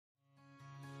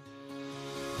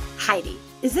Heidi,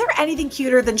 is there anything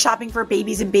cuter than shopping for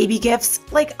babies and baby gifts?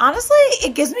 Like, honestly,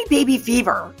 it gives me baby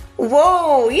fever.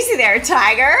 Whoa, easy there,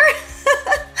 Tiger.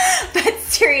 But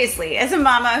seriously, as a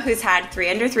mama who's had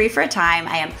 3 under 3 for a time,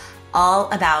 I am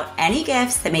all about any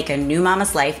gifts that make a new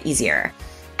mama's life easier.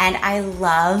 And I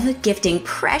love gifting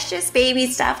precious baby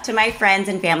stuff to my friends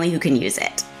and family who can use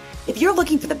it. If you're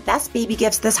looking for the best baby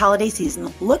gifts this holiday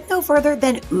season, look no further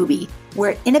than Ubi,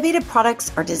 where innovative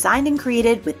products are designed and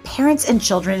created with parents and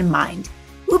children in mind.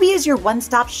 Ubi is your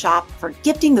one-stop shop for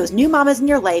gifting those new mamas in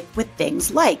your life with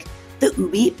things like the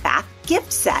Ubi Bath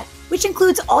Gift Set, which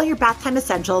includes all your bath time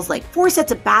essentials like 4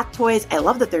 sets of bath toys, I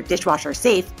love that they're dishwasher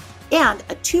safe, and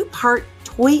a 2-part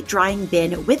toy drying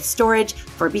bin with storage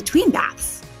for between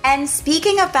baths. And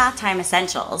speaking of bath time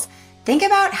essentials, think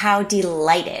about how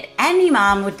delighted any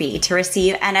mom would be to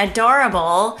receive an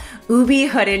adorable Ubi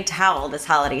hooded towel this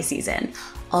holiday season.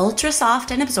 Ultra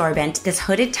soft and absorbent, this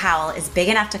hooded towel is big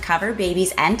enough to cover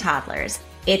babies and toddlers.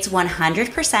 It's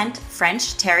 100%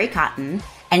 French terry cotton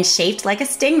and shaped like a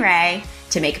stingray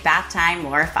to make bath time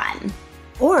more fun.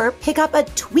 Or pick up a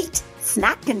Tweet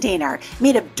snack container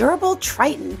made of durable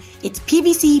Triton. It's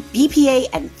PVC, BPA,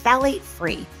 and phthalate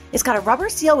free. It's got a rubber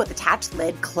seal with attached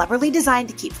lid, cleverly designed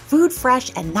to keep food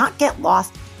fresh and not get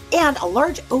lost, and a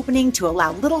large opening to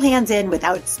allow little hands in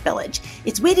without spillage.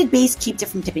 Its weighted base keeps it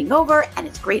from tipping over, and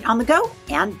it's great on the go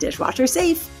and dishwasher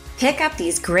safe. Pick up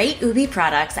these great Ubi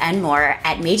products and more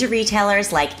at major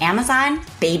retailers like Amazon,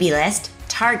 Babylist,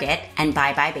 Target, and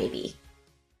Bye Bye Baby.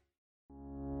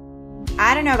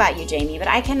 I don't know about you, Jamie, but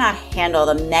I cannot handle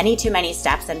the too many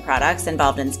steps and products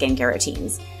involved in skincare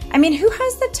routines. I mean, who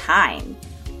has the time?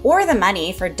 Or the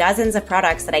money for dozens of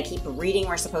products that I keep reading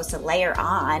we're supposed to layer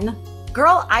on.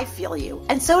 Girl, I feel you.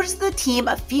 And so does the team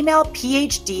of female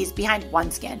PhDs behind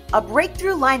OneSkin, a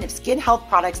breakthrough line of skin health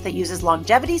products that uses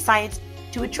longevity science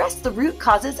to address the root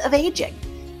causes of aging.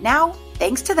 Now,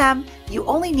 thanks to them, you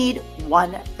only need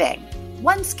one thing.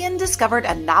 OneSkin discovered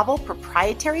a novel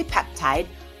proprietary peptide,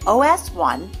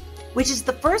 OS1, which is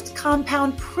the first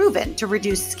compound proven to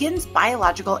reduce skin's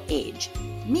biological age.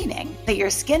 Meaning that your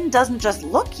skin doesn't just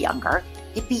look younger,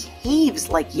 it behaves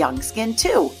like young skin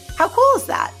too. How cool is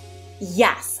that?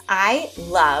 Yes, I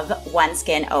love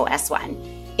OneSkin OS1.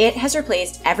 It has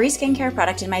replaced every skincare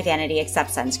product in my vanity except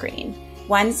sunscreen.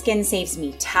 OneSkin saves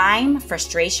me time,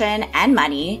 frustration, and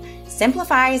money,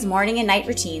 simplifies morning and night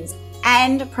routines,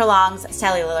 and prolongs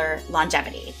cellular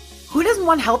longevity. Who doesn't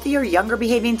want healthier, younger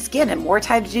behaving skin and more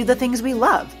time to do the things we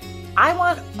love? I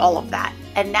want all of that.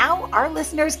 And now our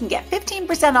listeners can get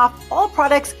 15% off all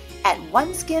products at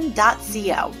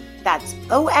oneskin.co. That's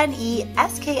oneskin.co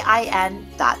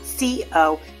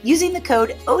using the code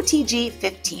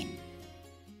OTG15.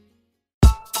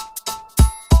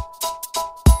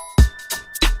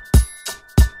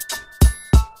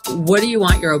 What do you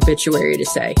want your obituary to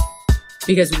say?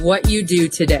 Because what you do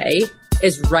today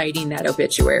is writing that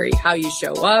obituary. How you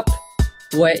show up,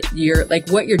 what your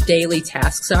daily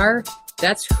tasks are.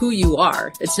 That's who you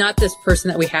are. It's not this person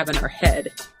that we have in our head.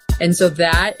 And so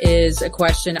that is a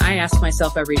question I ask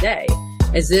myself every day.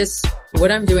 Is this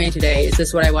what I'm doing today? Is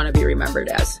this what I want to be remembered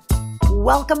as?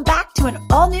 Welcome back to an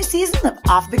all-new season of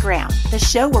Off the Ground, the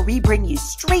show where we bring you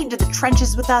straight into the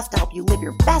trenches with us to help you live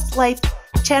your best life,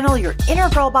 channel your inner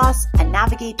girl boss, and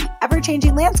navigate the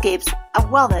ever-changing landscapes of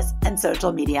wellness and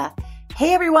social media.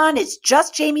 Hey everyone, it's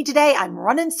just Jamie today. I'm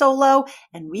running solo,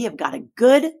 and we have got a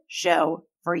good show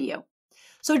for you.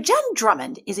 So Jen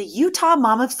Drummond is a Utah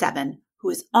mom of 7 who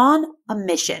is on a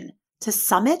mission to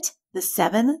summit the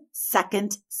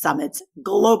 7-second summits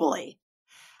globally.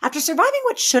 After surviving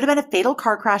what should have been a fatal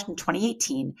car crash in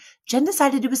 2018, Jen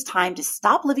decided it was time to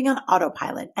stop living on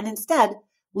autopilot and instead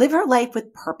live her life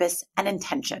with purpose and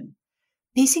intention.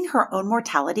 Facing her own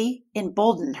mortality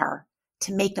emboldened her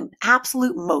to make the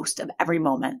absolute most of every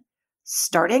moment,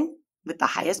 starting with the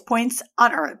highest points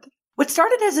on earth. What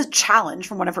started as a challenge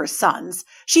from one of her sons,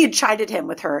 she had chided him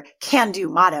with her can-do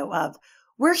motto of,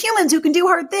 "We're humans who can do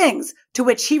hard things," to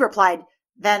which he replied,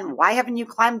 "Then why haven't you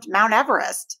climbed Mount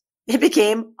Everest?" It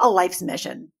became a life's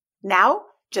mission. Now,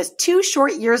 just 2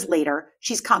 short years later,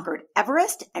 she's conquered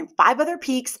Everest and 5 other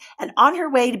peaks and on her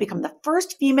way to become the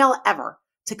first female ever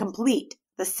to complete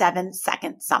the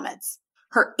 7-second summits.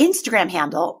 Her Instagram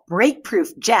handle,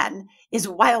 Breakproof Jen, is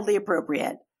wildly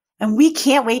appropriate. And we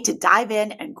can't wait to dive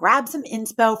in and grab some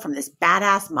inspo from this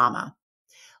badass mama.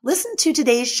 Listen to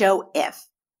today's show if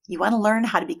you want to learn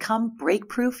how to become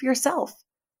break-proof yourself.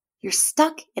 You're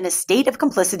stuck in a state of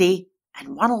complicity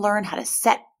and want to learn how to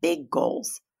set big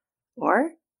goals.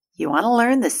 Or you want to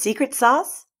learn the secret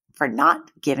sauce for not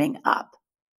giving up.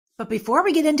 But before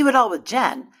we get into it all with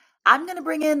Jen, I'm going to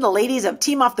bring in the ladies of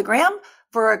Team Off the Gram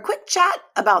for a quick chat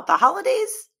about the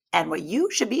holidays and what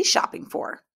you should be shopping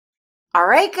for. All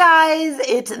right, guys,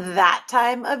 it's that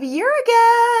time of year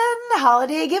again.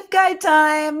 Holiday gift guide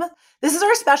time. This is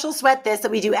our special sweat this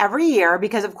that we do every year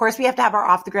because, of course, we have to have our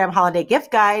Off the Gram holiday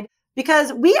gift guide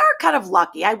because we are kind of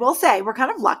lucky. I will say we're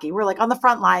kind of lucky. We're like on the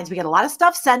front lines. We get a lot of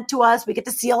stuff sent to us. We get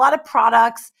to see a lot of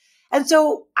products. And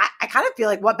so I kind of feel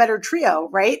like what better trio,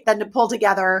 right, than to pull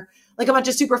together like a bunch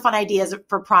of super fun ideas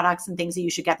for products and things that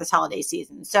you should get this holiday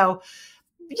season. So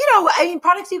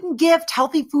products you can gift,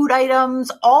 healthy food items,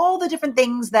 all the different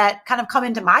things that kind of come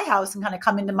into my house and kind of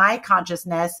come into my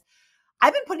consciousness.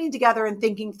 I've been putting together and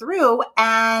thinking through.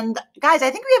 And guys, I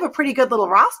think we have a pretty good little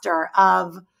roster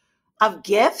of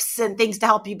gifts and things to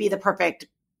help you be the perfect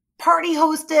party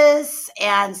hostess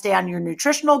and stay on your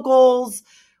nutritional goals.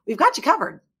 We've got you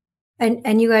covered.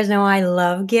 And you guys know I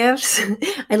love gifts.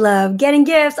 I love getting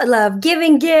gifts. I love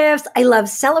giving gifts. I love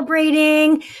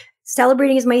celebrating.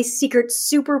 Celebrating is my secret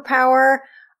superpower.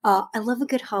 I love a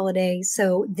good holiday.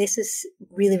 So this is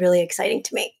really, really exciting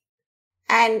to me.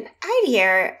 And Heidi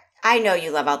here, I know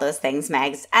you love all those things,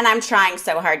 Megs, and I'm trying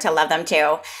so hard to love them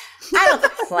too. I love a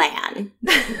plan.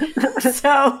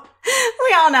 So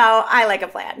we all know I like a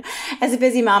plan. As a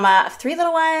busy mama of 3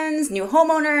 little ones, new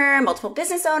homeowner, multiple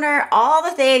business owner, all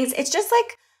the things, it's just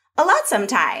like a lot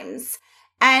sometimes.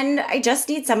 And I just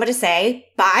need someone to say,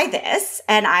 buy this.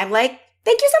 And I'm like,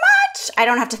 thank you so much. I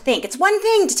don't have to think. It's one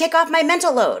thing to take off my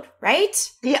mental load, right?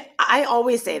 Yeah, I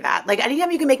always say that. Like anytime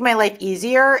you can make my life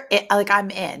easier, I'm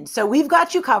in. So we've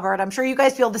got you covered. I'm sure you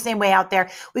guys feel the same way out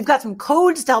there. We've got some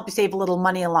codes to help you save a little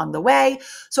money along the way.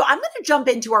 So I'm going to jump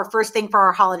into our first thing for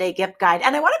our holiday gift guide.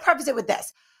 And I want to preface it with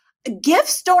this.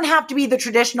 Gifts don't have to be the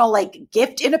traditional like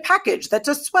gift in a package that's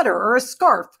a sweater or a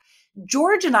scarf.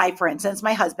 George and I, for instance,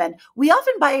 my husband, we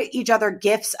often buy each other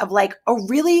gifts of like a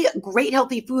really great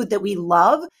healthy food that we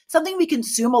love, something we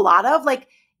consume a lot of, like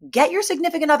get your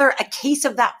significant other a case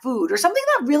of that food or something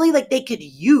that really like they could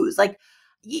use. Like,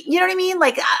 you know what I mean?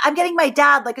 Like I'm getting my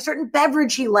dad like a certain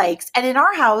beverage he likes. And in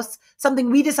our house,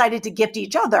 something we decided to gift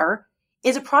each other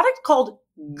is a product called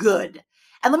Good.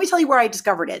 And let me tell you where I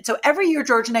discovered it. So every year,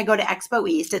 George and I go to Expo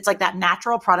East. It's like that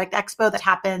natural product expo that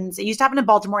happens. It used to happen in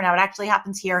Baltimore. Now it actually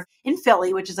happens here in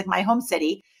Philly, which is like my home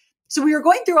city. So we were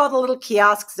going through all the little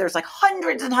kiosks. There's like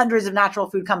hundreds and hundreds of natural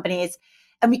food companies.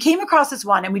 And we came across this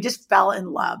one and we just fell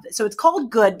in love. So it's called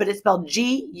Good, but it's spelled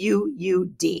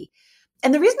G-U-U-D.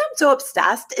 And the reason I'm so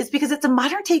obsessed is because it's a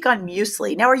modern take on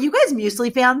muesli. Now, are you guys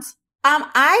muesli fans?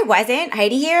 I wasn't,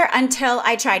 Heidi here, until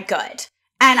I tried Good.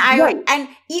 And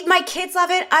my kids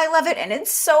love it. I love it. And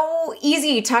it's so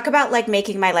easy. Talk about like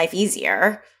making my life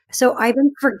easier. So I've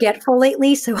been forgetful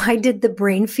lately. So I did the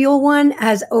Brain Fuel one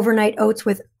as overnight oats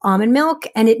with almond milk,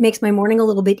 and it makes my morning a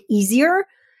little bit easier.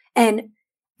 And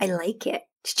I like it.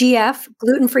 It's GF,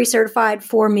 gluten-free certified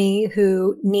for me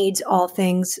who needs all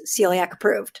things celiac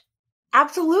approved.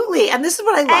 Absolutely. And this is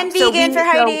what I love. And vegan for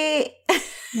Heidi.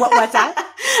 What's that?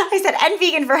 I said, and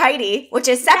vegan for Heidi, which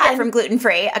is separate from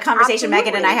gluten-free, a conversation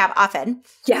Megan and I have often.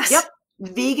 Yes. Yep.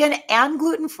 Vegan and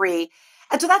gluten-free.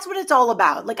 And so that's what it's all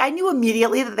about. Like I knew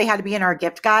immediately that they had to be in our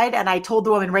gift guide. And I told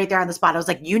the woman right there on the spot, I was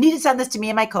like, you need to send this to me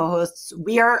and my co-hosts.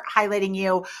 We are highlighting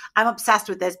you. I'm obsessed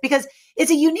with this because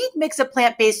it's a unique mix of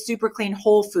plant-based, super clean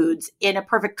whole foods in a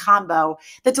perfect combo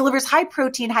that delivers high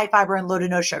protein, high fiber, and low to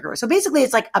no sugar. So basically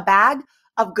it's like a bag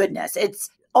of goodness. It's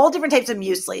all different types of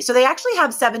muesli. So they actually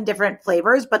have 7 different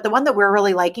flavors, but the one that we're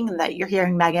really liking and that you're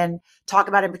hearing Megan talk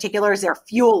about in particular is their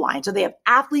fuel line. So they have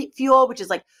athlete fuel, which is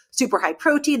like super high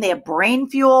protein. They have brain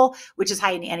fuel, which is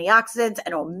high in antioxidants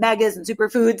and omegas and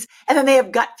superfoods. And then they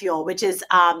have gut fuel, which is,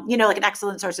 like an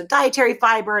excellent source of dietary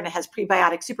fiber, and it has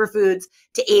prebiotic superfoods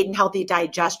to aid in healthy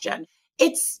digestion.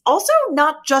 It's also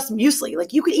not just muesli.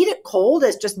 Like you could eat it cold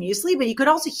as just muesli, but you could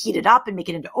also heat it up and make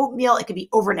it into oatmeal. It could be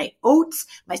overnight oats.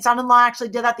 My son-in-law actually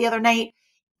did that the other night.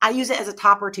 I use it as a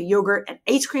topper to yogurt and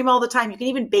ice cream all the time. You can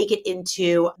even bake it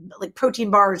into like protein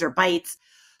bars or bites.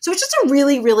 So it's just a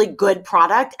really, really good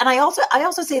product. And I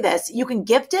also say this, you can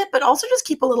gift it, but also just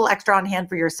keep a little extra on hand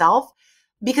for yourself,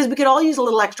 because we could all use a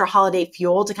little extra holiday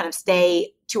fuel to kind of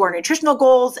stay to our nutritional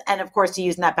goals. And of course, to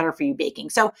use that better for you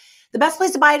baking. So the best place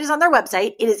to buy it is on their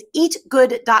website. It is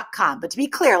eatgood.com. But to be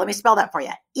clear, let me spell that for you.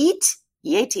 Eat,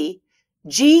 E-A-T,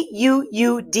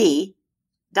 G-U-U-D.com.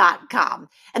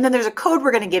 And then there's a code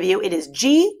we're going to give you. It is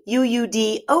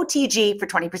G-U-U-D-O-T-G for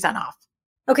 20% off.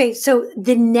 Okay, so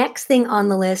the next thing on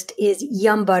the list is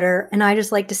yum butter. And I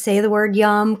just like to say the word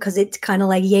yum because it's kind of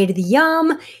like yay to the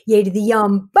yum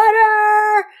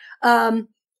butter.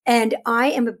 And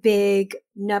I am a big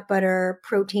nut butter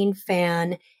protein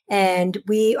fan. and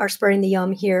we are spreading the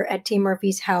yum here at Team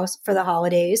Murphy's house for the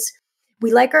holidays.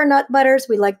 We like our nut butters.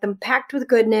 We like them packed with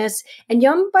goodness. And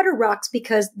Yum Butter rocks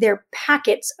because they're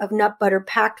packets of nut butter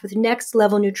packed with next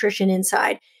level nutrition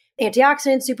inside.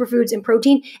 Antioxidants, superfoods, and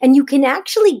protein. And you can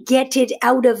actually get it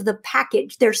out of the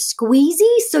package. They're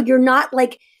squeezy, so you're not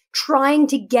like trying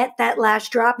to get that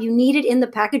last drop. You need it in the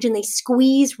package and they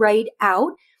squeeze right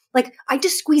out. Like I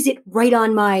just squeeze it right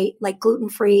on my like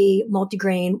gluten-free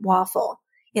multigrain waffle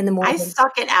in the morning. I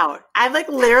suck it out. I like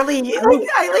literally,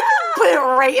 I put it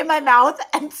right in my mouth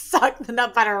and suck the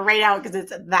nut butter right out because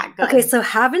it's that good. Okay, so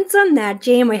haven't done that,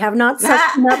 Jane. We have not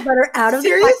sucked nut butter out of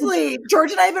Seriously,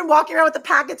 George and I have been walking around with the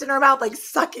packets in our mouth, like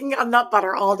sucking on nut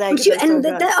butter all day. And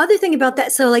the other thing about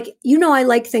that, so like, I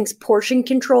like things portion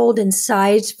controlled and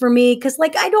sized for me because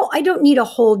like I don't need a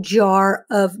whole jar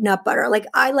of nut butter. Like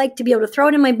I like to be able to throw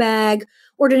it in my bag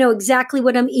or to know exactly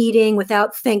what I'm eating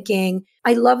without thinking.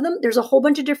 I love them. There's a whole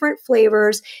bunch of different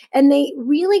flavors and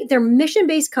they're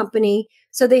mission-based company.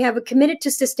 So they have a committed to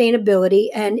sustainability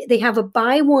and they have a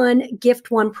buy one,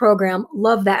 gift one program.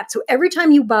 Love that. So every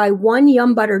time you buy one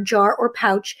Yum Butter jar or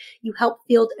pouch, you help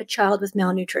field a child with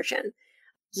malnutrition.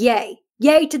 Yay.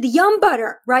 Yay to the Yum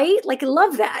Butter, right? Like I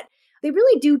love that. They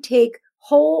really do take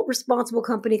whole responsible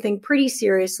company thing pretty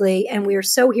seriously. And we are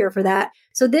so here for that.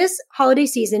 So this holiday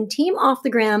season, Team Off the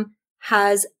Gram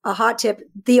has a hot tip.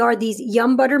 They are these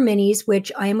Yum Butter minis,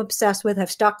 which I am obsessed with.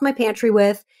 I've stocked my pantry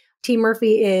with. Team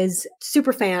Murphy is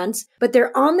super fans, but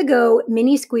they're on the go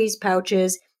mini squeeze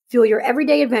pouches. Fuel your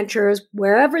everyday adventures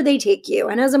wherever they take you.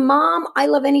 And as a mom, I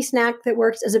love any snack that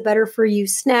works as a better for you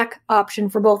snack option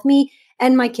for both me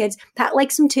and my kids. Pat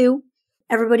likes them too.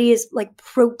 Everybody is like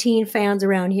protein fans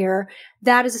around here.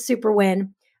 That is a super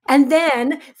win. And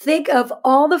then think of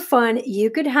all the fun you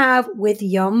could have with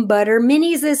Yum Butter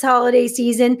minis this holiday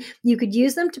season. You could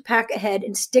use them to pack ahead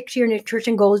and stick to your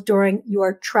nutrition goals during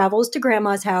your travels to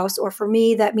grandma's house. Or for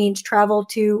me, that means travel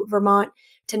to Vermont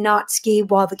to not ski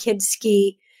while the kids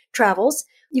ski travels.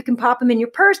 You can pop them in your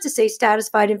purse to stay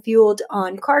satisfied and fueled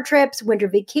on car trips, winter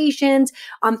vacations.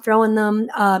 I'm throwing them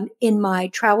in my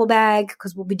travel bag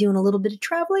because we'll be doing a little bit of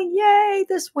traveling, yay,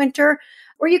 this winter.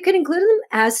 Or you can include them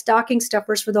as stocking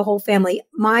stuffers for the whole family.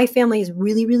 My family is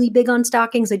really, really big on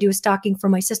stockings. I do a stocking for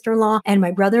my sister-in-law and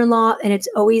my brother-in-law, and it's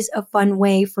always a fun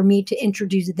way for me to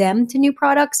introduce them to new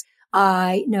products.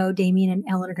 I know Damien and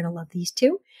Ellen are going to love these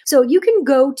too. So you can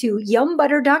go to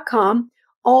yumbutter.com.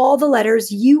 All the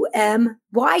letters YUM.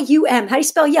 How do you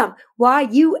spell yum?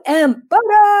 YUM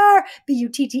butter,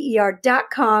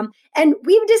 BUTTER.com. And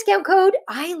we have a discount code.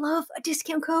 I love a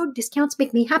discount code. Discounts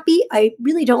make me happy. I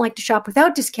really don't like to shop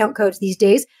without discount codes these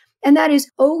days. And that is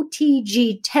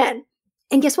OTG10.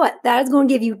 And guess what? That is going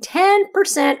to give you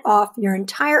 10% off your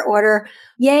entire order.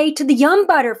 Yay to the Yum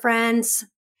Butter, friends.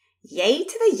 Yay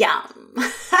to the yum.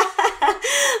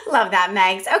 Love that,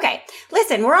 Megs. Okay,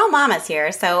 listen, we're all mamas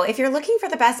here, so if you're looking for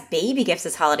the best baby gifts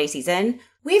this holiday season,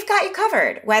 we've got you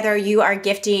covered. Whether you are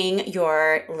gifting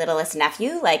your littlest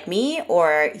nephew like me,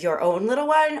 or your own little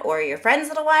one, or your friend's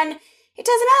little one, it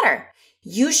doesn't matter.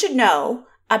 You should know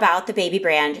about the baby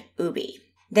brand Ubi.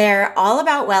 They're all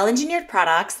about well-engineered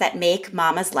products that make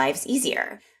mamas' lives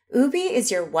easier. Ubi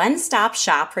is your one-stop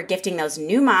shop for gifting those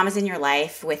new mamas in your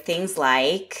life with things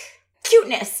like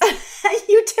cuteness,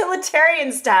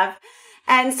 utilitarian stuff,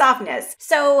 and softness.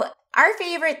 So our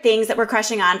favorite things that we're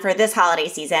crushing on for this holiday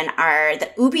season are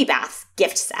the Ubi Bath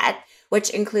gift set, which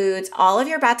includes all of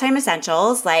your bath time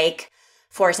essentials like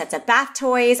 4 sets of bath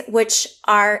toys, which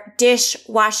are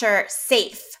dishwasher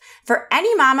safe. For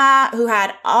any mama who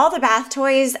had all the bath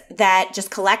toys that just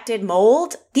collected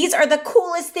mold, these are the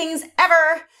coolest things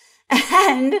ever.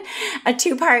 And a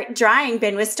 2-part drying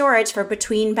bin with storage for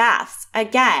between baths.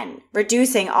 Again,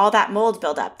 reducing all that mold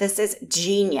buildup. This is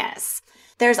genius.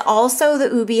 There's also the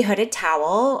Ubi hooded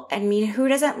towel. I mean, who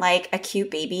doesn't like a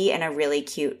cute baby and a really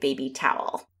cute baby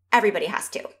towel? Everybody has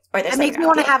to. Or it makes me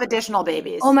want to have additional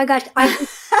babies. Oh my gosh.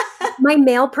 My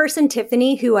mail person,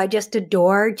 Tiffany, who I just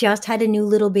adore, just had a new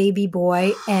little baby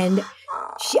boy. And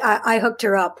I hooked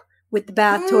her up with the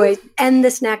bath toys and the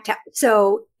snack towel.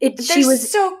 So she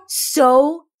was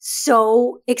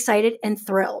so excited and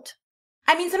thrilled.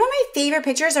 I mean, some of my favorite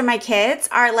pictures of my kids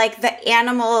are like the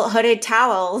animal hooded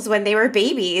towels when they were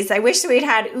babies. I wish we'd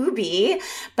had Ubi,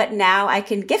 but now I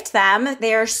can gift them.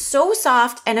 They are so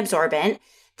soft and absorbent.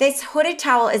 This hooded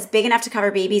towel is big enough to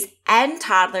cover babies and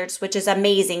toddlers, which is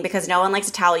amazing because no one likes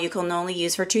a towel you can only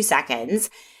use for 2 seconds.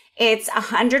 It's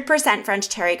 100% French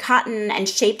terry cotton and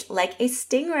shaped like a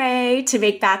stingray to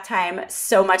make bath time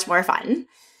so much more fun.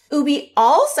 Ubi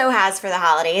also has for the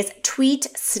holidays Tweet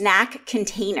Snack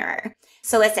Container.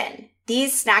 So listen,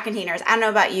 These snack containers, I don't know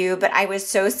about you, but I was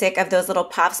so sick of those little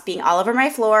puffs being all over my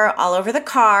floor, all over the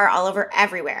car, all over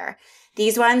everywhere.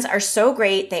 These ones are so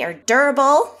great. They are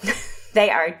durable. They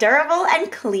are durable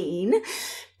and clean.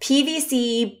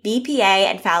 PVC, BPA,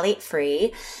 and phthalate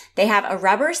free. They have a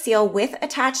rubber seal with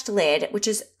attached lid, which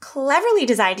is cleverly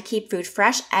designed to keep food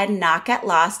fresh and not get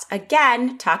lost.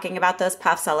 Again, talking about those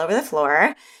puffs all over the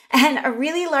floor. And a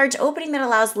really large opening that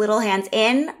allows little hands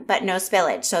in, but no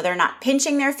spillage. So they're not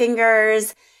pinching their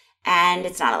fingers and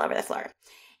it's not all over the floor.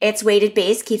 Its weighted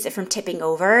base keeps it from tipping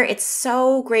over. It's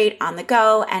so great on the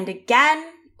go. And again,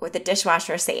 with the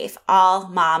dishwasher safe. All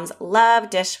moms love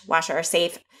dishwasher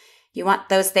safe. You want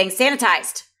those things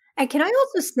sanitized. And can I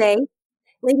also say,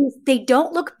 ladies, they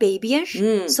don't look babyish.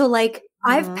 So like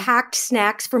I've packed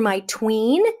snacks for my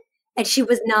tween and she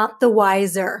was not the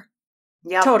wiser.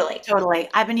 Yep, totally.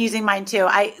 I've been using mine too.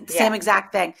 Same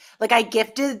exact thing. Like I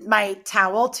gifted my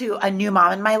towel to a new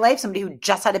mom in my life, somebody who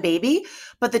just had a baby,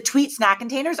 but the Tweet snack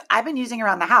containers I've been using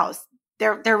around the house.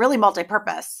 They're really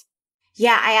multi-purpose.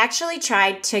 Yeah, I actually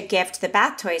tried to gift the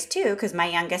bath toys too because my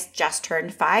youngest just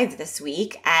turned 5 this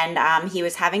week and he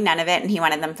was having none of it and he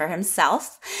wanted them for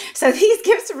himself. So these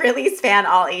gifts really span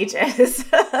all ages.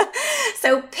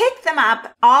 So pick them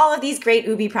up, all of these great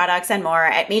Ubi products and more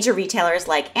at major retailers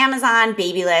like Amazon,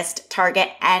 Babylist, Target,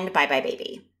 and Bye Bye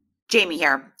Baby. Jamie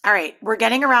here. All right, we're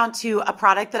getting around to a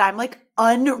product that I'm like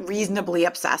unreasonably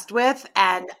obsessed with,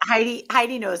 and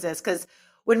Heidi knows this because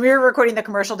when we were recording the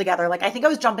commercial together, like I think I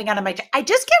was jumping out of my chair. I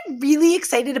just get really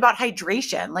excited about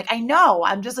hydration. Like I know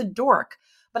I'm just a dork,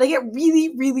 but I get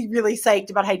really, really, really psyched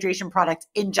about hydration products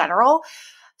in general.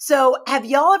 So have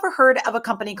y'all ever heard of a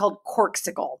company called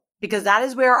Corkcicle? Because that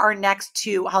is where our next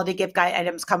 2 holiday gift guide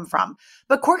items come from.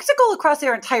 But Corkcicle across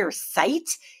their entire site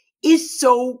is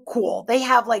so cool. They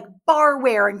have like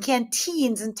barware and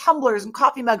canteens and tumblers and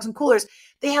coffee mugs and coolers.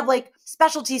 They have like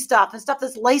specialty stuff and stuff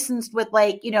that's licensed with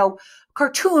like,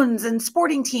 cartoons and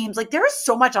sporting teams. Like there is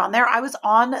so much on there. I was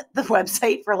on the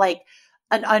website for like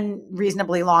an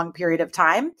unreasonably long period of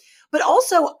time. But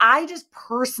also I just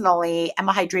personally am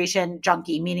a hydration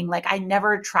junkie, meaning like I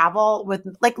never travel with,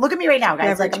 like, look at me right now,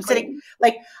 guys. Like I'm sitting,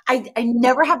 like I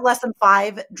never have less than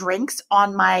 5 drinks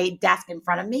on my desk in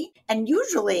front of me. And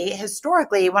usually,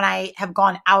 historically, when I have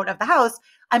gone out of the house,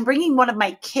 I'm bringing one of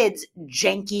my kids'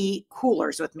 janky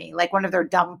coolers with me, like one of their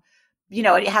dumb,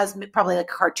 it has probably like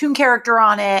a cartoon character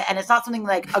on it. And it's not something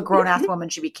like a grown-ass woman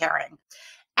should be carrying.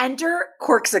 Enter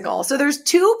Corkcicle. So there's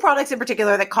 2 products in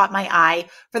particular that caught my eye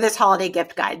for this holiday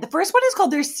gift guide. The first one is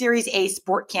called their Series A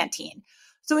Sport Canteen.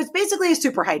 So it's basically a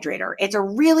super hydrator. It's a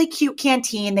really cute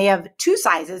canteen. They have 2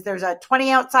 sizes. There's a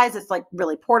 20-ounce size that's like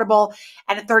really portable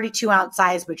and a 32-ounce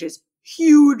size, which is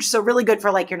huge. So really good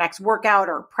for like your next workout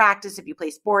or practice if you play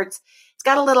sports. It's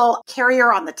got a little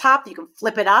carrier on the top that you can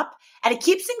flip it up and it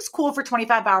keeps things cool for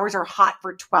 25 hours or hot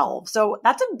for 12. So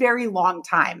that's a very long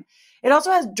time. It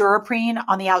also has Duraprene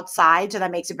on the outside, so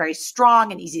that makes it very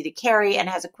strong and easy to carry and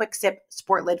has a quick sip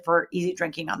sport lid for easy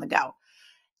drinking on the go.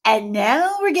 And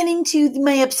now we're getting to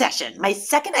my obsession. My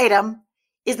second item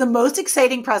is the most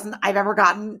exciting present I've ever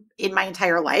gotten in my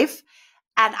entire life.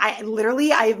 And I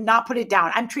have not put it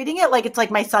down. I'm treating it like it's like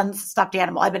my son's stuffed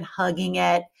animal. I've been hugging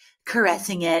it,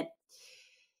 caressing it.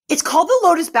 It's called the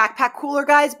Lotus Backpack Cooler,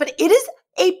 guys, but it is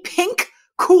a pink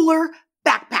cooler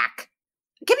backpack.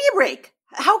 Give me a break.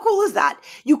 How cool is that?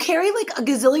 You carry like a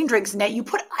gazillion drinks in it. You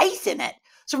put ice in it.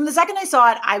 So from the second I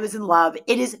saw it, I was in love.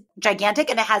 It is gigantic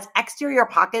and it has exterior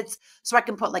pockets so I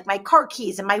can put like my car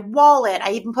keys and my wallet.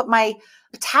 I even put my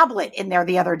tablet in there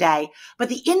the other day. But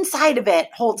the inside of it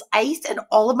holds ice and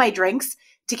all of my drinks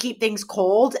to keep things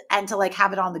cold and to like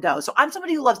have it on the go. So I'm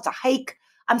somebody who loves to hike.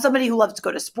 I'm somebody who loves to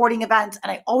go to sporting events.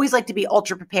 And I always like to be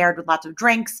ultra prepared with lots of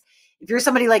drinks. If you're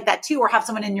somebody like that too, or have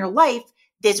someone in your life,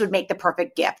 this would make the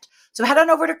perfect gift. So head on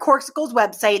over to Corkcicle's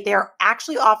website. They're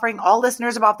actually offering all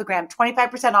listeners of Off the Gram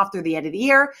 25% off through the end of the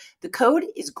year. The code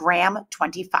is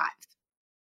GRAM25.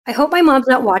 I hope my mom's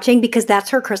not watching because that's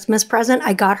her Christmas present.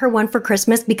 I got her one for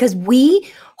Christmas because we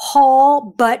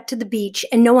haul butt to the beach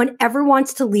and no one ever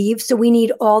wants to leave. So we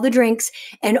need all the drinks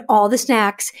and all the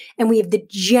snacks. And we have the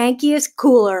jankiest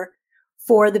cooler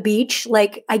for the beach.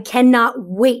 Like I cannot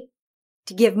wait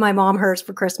to give my mom hers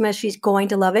for Christmas. She's going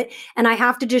to love it. And I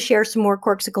have to just share some more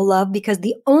Corkcicle love because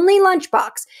the only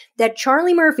lunchbox that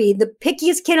Charlie Murphy, the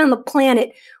pickiest kid on the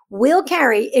planet, will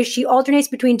carry is she alternates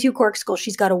between 2 Corkcicles.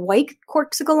 She's got a white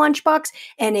Corkcicle lunchbox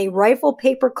and a Rifle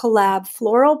Paper Collab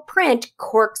floral print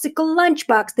Corkcicle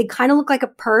lunchbox. They kind of look like a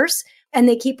purse and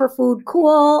they keep her food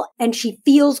cool and she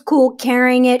feels cool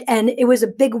carrying it. And it was a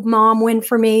big mom win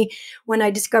for me when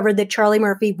I discovered that Charlie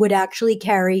Murphy would actually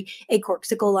carry a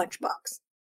Corkcicle lunchbox.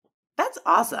 That's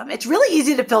awesome. It's really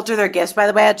easy to filter their gifts. By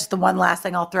the way, just the one last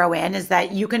thing I'll throw in is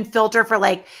that you can filter for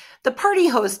like the party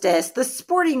hostess, the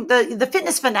sporting, the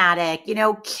fitness fanatic,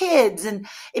 kids, and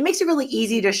it makes it really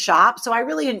easy to shop. So I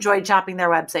really enjoyed shopping their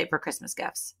website for Christmas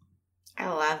gifts. I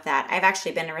love that. I've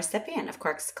actually been a recipient of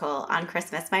Corkcicle on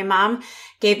Christmas. My mom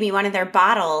gave me one of their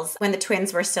bottles when the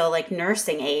twins were still like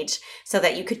nursing age so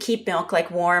that you could keep milk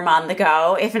like warm on the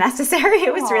go if necessary.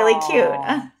 It was really cute.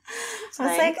 I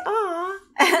was like, aw.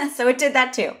 So it did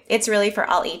that too. It's really for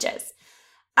all ages.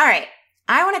 All right.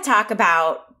 I want to talk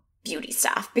about beauty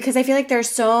stuff because I feel like there's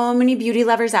so many beauty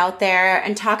lovers out there,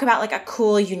 and talk about like a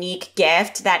cool, unique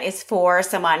gift that is for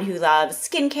someone who loves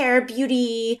skincare,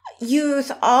 beauty,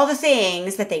 youth, all the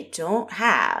things that they don't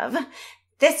have.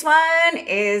 This one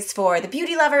is for the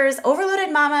beauty lovers,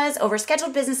 overloaded mamas,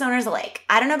 overscheduled business owners alike.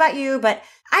 I don't know about you, but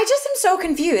I just am so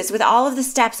confused with all of the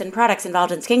steps and products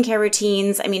involved in skincare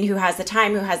routines. I mean, who has the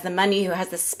time, who has the money, who has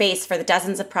the space for the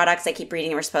dozens of products I keep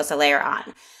reading we're supposed to layer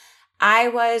on? I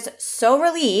was so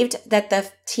relieved that the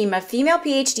team of female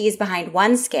PhDs behind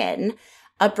OneSkin,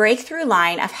 a breakthrough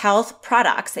line of health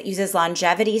products that uses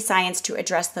longevity science to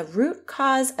address the root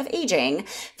cause of aging,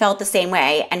 felt the same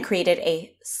way and created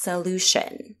a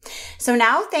solution. So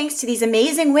now, thanks to these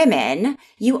amazing women,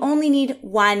 you only need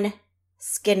one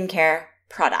skincare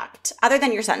product other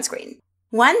than your sunscreen.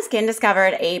 OneSkin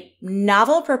discovered a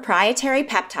novel proprietary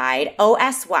peptide,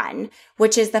 OS1,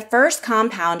 which is the first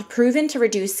compound proven to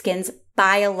reduce skin's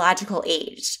biological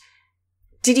age.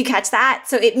 Did you catch that?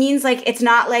 So it means like, it's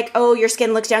not like, oh, your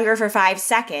skin looks younger for 5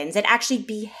 seconds. It actually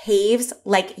behaves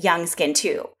like young skin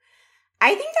too.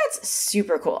 I think that's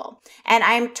super cool. And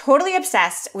I'm totally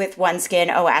obsessed with OneSkin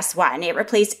OS1. It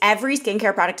replaced every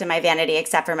skincare product in my vanity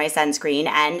except for my sunscreen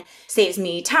and saves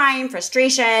me time,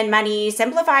 frustration, money,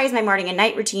 simplifies my morning and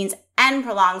night routines, and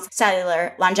prolongs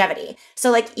cellular longevity.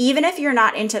 So like, even if you're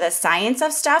not into the science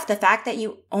of stuff, the fact that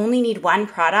you only need one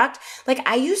product, like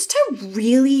I used to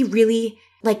really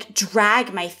like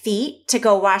drag my feet to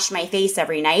go wash my face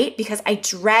every night because I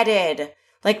dreaded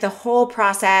like the whole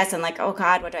process and like, oh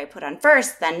God, what do I put on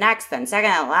first, then next, then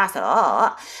second, and last?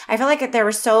 I feel like it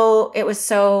was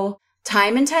so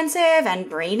time intensive and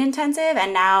brain intensive.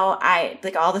 And now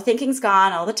all the thinking's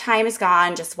gone, all the time is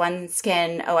gone. Just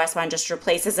OneSkin OS1 just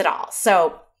replaces it all.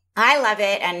 So I love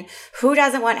it. And who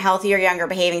doesn't want healthier, younger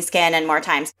behaving skin and more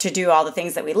time to do all the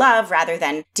things that we love rather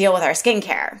than deal with our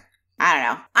skincare? I don't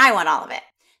know. I want all of it.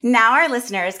 Now our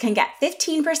listeners can get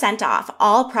 15% off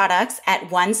all products at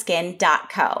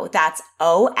oneskin.co. That's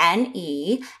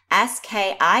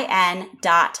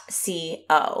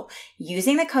ONESKIN.co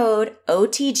using the code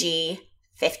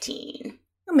OTG15.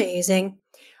 Amazing.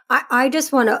 I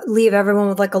just want to leave everyone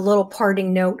with like a little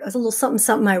parting note, a little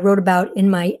something I wrote about in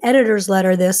my editor's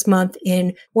letter this month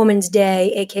in Woman's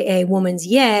Day, aka Woman's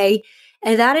Yay,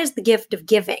 and that is the gift of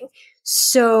giving.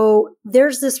 So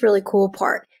there's this really cool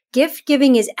part. Gift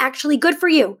giving is actually good for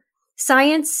you.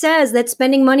 Science says that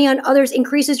spending money on others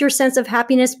increases your sense of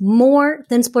happiness more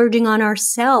than splurging on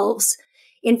ourselves.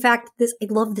 In fact, I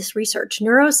love this research.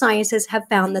 Neuroscientists have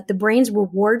found that the brain's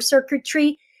reward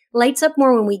circuitry lights up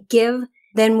more when we give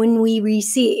than when we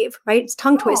receive, right? It's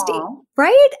tongue twisting,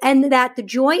 right? And that the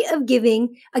joy of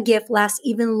giving a gift lasts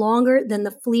even longer than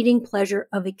the fleeting pleasure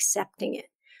of accepting it.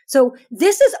 So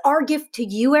this is our gift to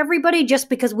you, everybody, just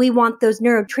because we want those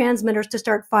neurotransmitters to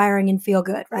start firing and feel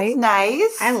good, right?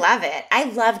 Nice. I love it.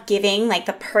 I love giving like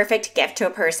the perfect gift to a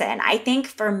person. I think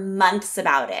for months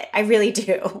about it. I really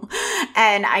do.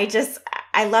 And I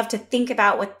love to think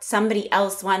about what somebody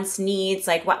else wants, needs,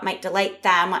 like what might delight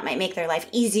them, what might make their life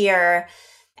easier.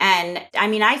 And I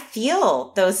mean, I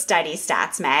feel those study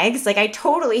stats, Megs. Like I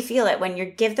totally feel it when you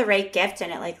give the right gift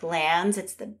and it like lands.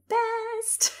 It's the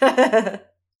best.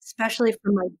 Especially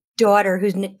for my daughter,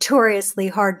 who's notoriously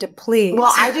hard to please.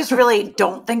 Well, I just really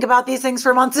don't think about these things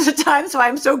for months at a time. So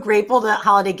I'm so grateful to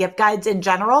holiday gift guides in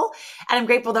general. And I'm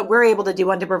grateful that we're able to do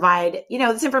one to provide,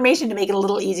 this information to make it a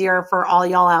little easier for all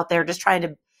y'all out there just trying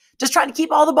to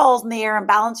keep all the balls in the air and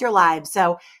balance your lives.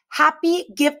 So happy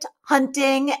gift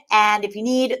hunting. And if you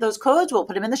need those codes, we'll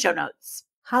put them in the show notes.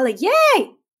 Holla,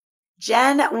 yay!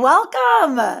 Jen,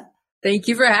 welcome. Thank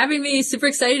you for having me. Super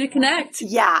excited to connect.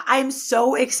 Yeah, I'm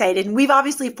so excited. And we've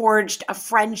obviously forged a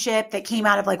friendship that came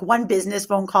out of like one business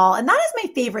phone call. And that is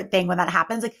my favorite thing when that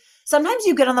happens. Like sometimes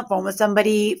you get on the phone with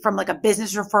somebody from like a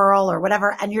business referral or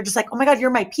whatever, and you're just like, oh my God,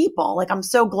 you're my people. Like, I'm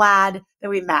so glad that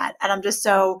we met. And I'm just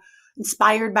so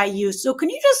inspired by you. So can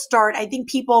you just start? I think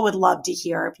people would love to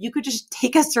hear if you could just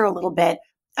take us through a little bit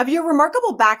of your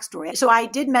remarkable backstory. So I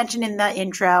did mention in the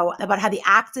intro about how the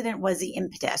accident was the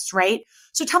impetus, right?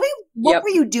 So tell me, what were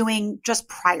you doing just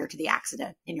prior to the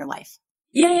accident in your life?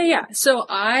 Yeah. So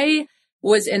I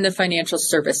was in the financial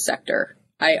service sector.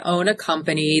 I own a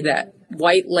company that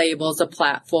white labels a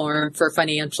platform for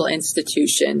financial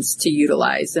institutions to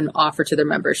utilize and offer to their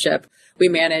membership. We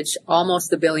manage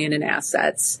almost $1 billion in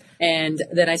assets. And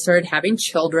then I started having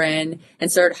children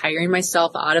and started hiring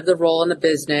myself out of the role in the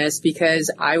business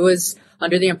because I was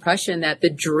under the impression that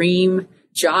the dream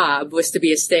job was to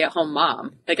be a stay-at-home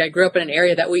mom. Like I grew up in an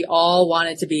area that we all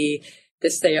wanted to be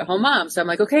the stay-at-home mom. So I'm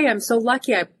like, okay, I'm so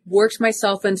lucky I worked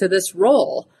myself into this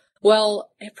role. Well,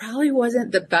 it probably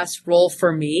wasn't the best role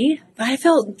for me, but I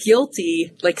felt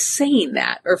guilty like saying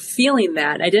that or feeling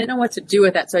that. I didn't know what to do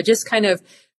with that. So I just kind of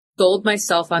sold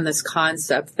myself on this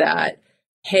concept that,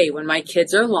 hey, when my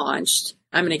kids are launched,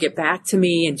 I'm going to get back to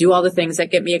me and do all the things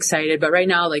that get me excited. But right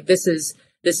now, like this is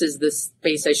the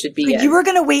space I should be in. You were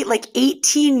going to wait like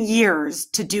 18 years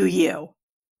to do you.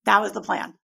 That was the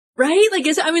plan. Right?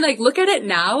 Like, look at it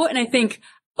now and I think,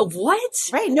 what?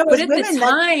 Right. No, but at women, the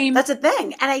time, that's a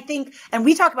thing. And I think, and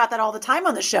we talk about that all the time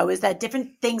on the show, is that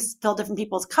different things fill different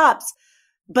people's cups.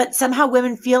 But somehow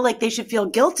women feel like they should feel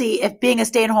guilty if being a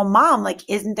stay-at-home mom, like,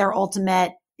 isn't their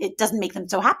ultimate, it doesn't make them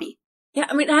so happy. Yeah.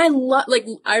 I mean,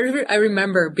 I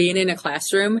remember being in a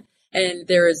classroom and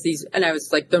there was and I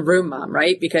was like the room mom,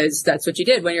 right? Because that's what you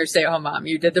did when you're a stay-at-home mom.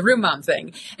 You did the room mom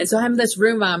thing. And so I'm this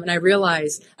room mom and I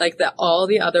realized like that all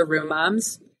the other room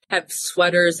moms have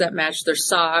sweaters that match their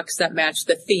socks, that match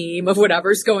the theme of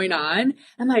whatever's going on.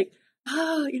 I'm like,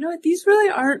 oh, you know what? These really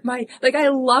aren't I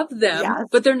love them, yes,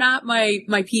 but they're not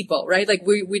my people, right? Like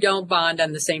we don't bond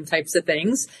on the same types of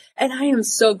things. And I am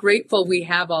so grateful we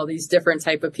have all these different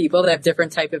type of people that have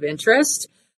different type of interest.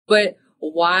 But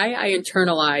why I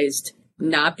internalized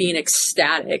not being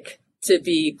ecstatic to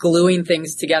be gluing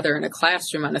things together in a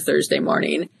classroom on a Thursday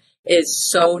morning is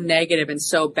so negative and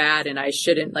so bad. And I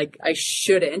shouldn't,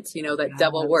 that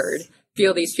double word,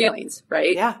 feel these feelings,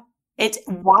 right? Yeah. It's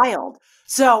wild.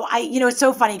 So it's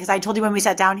so funny because I told you when we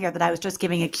sat down here that I was just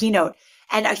giving a keynote,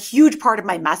 and a huge part of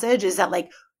my message is that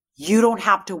you don't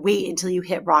have to wait until you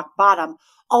hit rock bottom,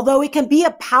 although it can be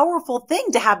a powerful thing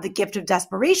to have the gift of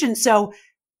desperation. So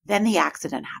then the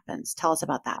accident happens. Tell us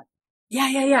about that.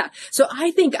 Yeah. So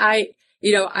I think I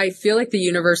feel like the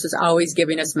universe is always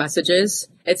giving us messages.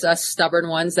 It's us stubborn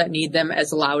ones that need them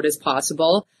as loud as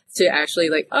possible to actually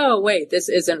oh, wait, this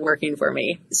isn't working for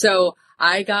me. So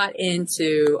I got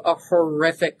into a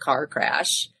horrific car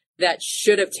crash that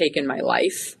should have taken my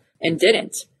life and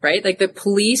didn't, right? Like the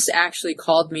police actually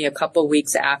called me a couple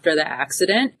weeks after the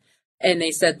accident and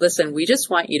they said, listen, we just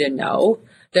want you to know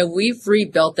that we've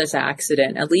rebuilt this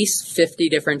accident at least 50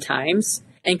 different times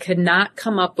and could not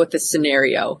come up with a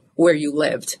scenario where you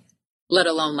lived, let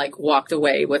alone walked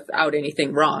away without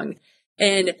anything wrong.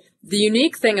 And the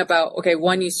unique thing about,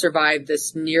 one, you survived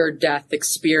this near-death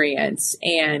experience.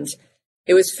 And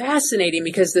it was fascinating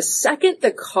because the second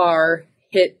the car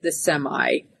hit the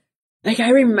semi, I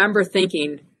remember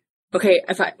thinking,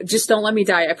 if I just don't let me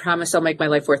die, I promise I'll make my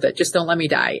life worth it. Just don't let me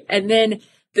die. And then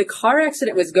the car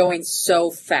accident was going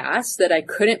so fast that I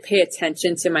couldn't pay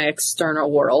attention to my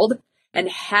external world and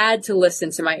had to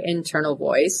listen to my internal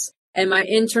voice. And my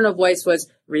internal voice was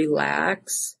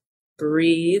relax,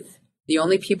 breathe. The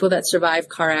only people that survive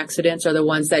car accidents are the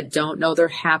ones that don't know they're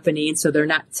happening. So they're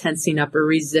not tensing up or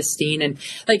resisting. And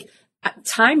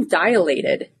time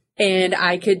dilated and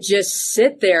I could just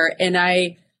sit there and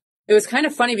it was kind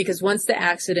of funny because once the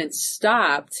accident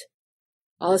stopped,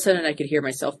 all of a sudden I could hear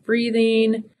myself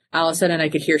breathing. All of a sudden I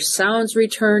could hear sounds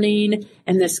returning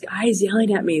and this guy's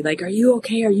yelling at me are you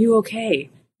okay? Are you okay?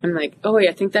 I'm like, oh wait,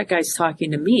 I think that guy's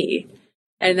talking to me.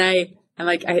 And I'm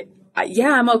like,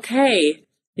 yeah, I'm okay.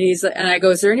 And I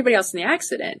go, is there anybody else in the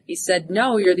accident? He said,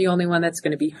 no, you're the only one that's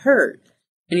going to be hurt.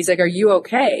 And he's like, are you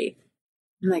okay?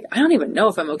 I'm like, I don't even know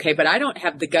if I'm okay, but I don't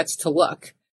have the guts to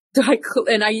look. So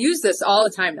I use this all the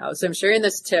time now. So I'm sharing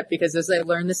this tip because as I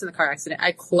learned this in the car accident,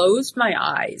 I closed my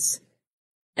eyes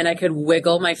and I could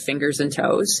wiggle my fingers and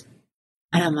toes.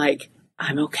 And I'm like,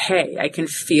 I'm okay. I can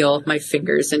feel my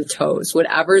fingers and toes.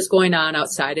 Whatever's going on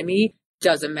outside of me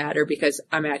doesn't matter because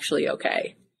I'm actually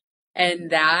okay.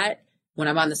 And that when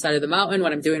I'm on the side of the mountain,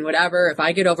 when I'm doing whatever, if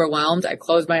I get overwhelmed, I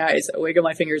close my eyes, I wiggle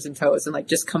my fingers and toes and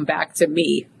just come back to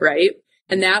me. Right.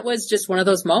 And that was just one of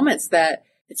those moments that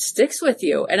it sticks with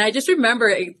you. And I just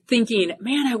remember thinking,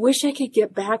 man, I wish I could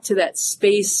get back to that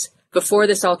space before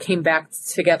this all came back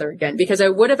together again, because I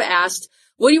would have asked,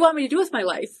 what do you want me to do with my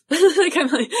life?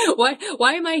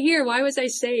 Why am I here? Why was I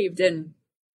saved? And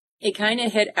it kind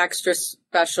of hit extra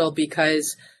special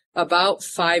because about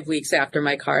 5 weeks after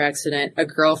my car accident, a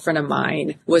girlfriend of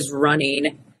mine was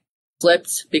running,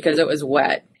 slipped because it was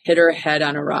wet, hit her head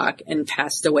on a rock and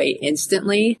passed away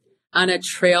instantly. on a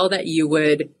trail that you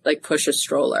would like push a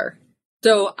stroller.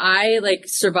 So I like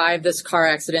survived this car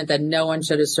accident that no one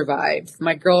should have survived.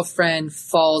 My girlfriend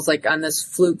falls like on this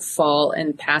fluke fall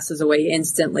and passes away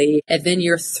instantly. And then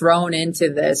you're thrown into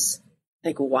this,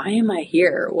 like, why am I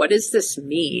here? What does this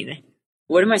mean?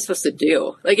 What am I supposed to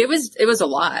do? Like it was a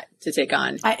lot to take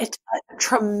on. It's a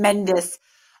tremendous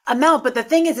amount. But the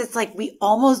thing is, it's like we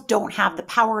almost don't have the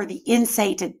power or the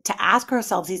insight to ask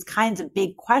ourselves these kinds of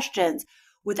big questions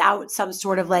without some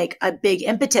sort of like a big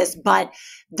impetus. But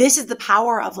this is the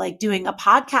power of like doing a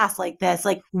podcast like this.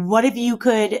 Like, what if you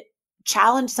could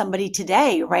challenge somebody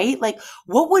today, right? Like,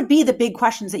 what would be the big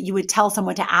questions that you would tell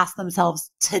someone to ask themselves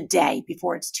today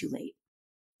before it's too late?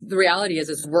 The reality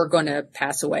is we're going to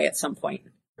pass away at some point,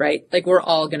 right? Like we're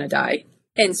all going to die.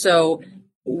 And so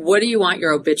what do you want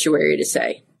your obituary to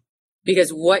say?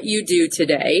 Because what you do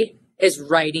today is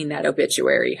writing that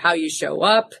obituary, how you show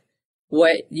up,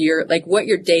 what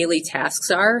your daily tasks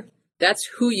are. That's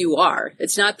who you are.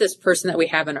 It's not this person that we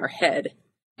have in our head.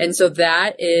 And so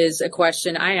that is a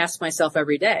question I ask myself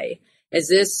every day. Is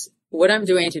this what I'm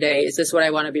doing today? Is this what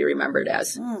I want to be remembered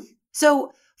as?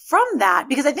 So from that,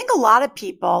 because I think a lot of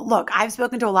people, look, I've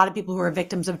spoken to a lot of people who are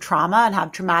victims of trauma and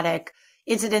have traumatic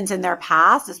incidents in their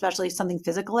past, especially something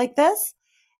physical like this.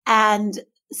 And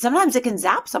sometimes it can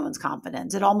zap someone's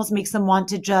confidence. It almost makes them want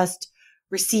to just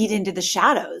recede into the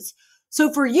shadows.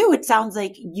 So for you, it sounds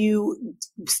like you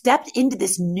stepped into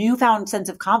this newfound sense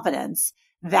of confidence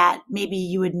that maybe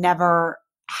you had never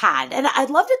had. And I'd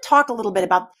love to talk a little bit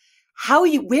about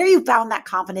where you found that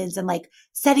confidence and like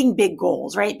setting big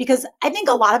goals, right? Because I think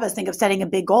a lot of us think of setting a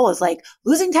big goal as like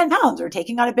losing 10 pounds or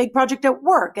taking on a big project at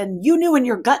work. And you knew in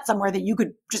your gut somewhere that you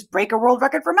could just break a world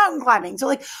record for mountain climbing. So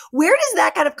like, where does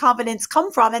that kind of confidence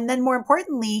come from? And then more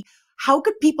importantly, how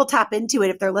could people tap into it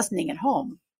if they're listening at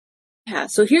home? Yeah.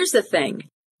 So here's the thing.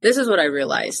 This is what I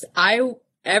realized.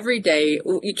 Every day,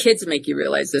 kids make you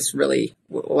realize this really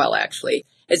well, actually,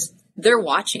 is they're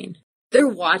watching. They're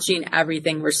watching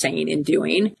everything we're saying and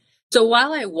doing. So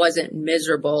while I wasn't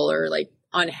miserable or like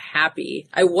unhappy,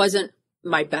 I wasn't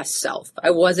my best self.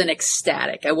 I wasn't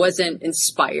ecstatic. I wasn't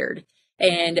inspired.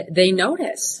 And they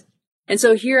notice. And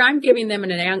so here I'm giving them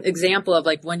an example of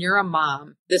like, when you're a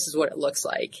mom, this is what it looks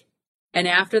like. And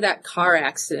after that car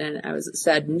accident, I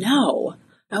said, no,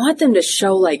 I want them to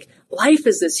show like life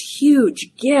is this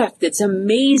huge gift. It's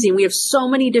amazing. We have so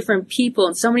many different people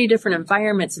and so many different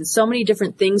environments and so many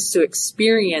different things to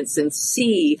experience and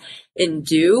see and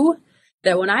do,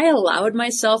 that when I allowed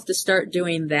myself to start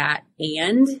doing that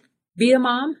and be a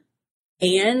mom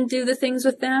and do the things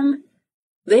with them,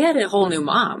 they had a whole new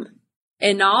mom.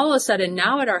 And all of a sudden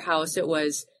now at our house, it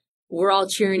was, we're all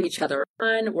cheering each other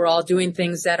on. We're all doing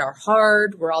things that are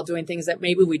hard. We're all doing things that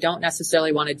maybe we don't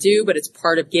necessarily want to do, but it's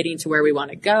part of getting to where we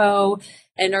want to go.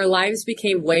 And our lives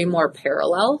became way more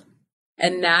parallel.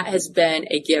 And that has been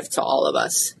a gift to all of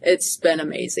us. It's been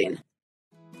amazing.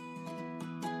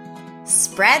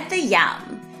 Spread the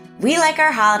yum. We like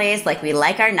our holidays like we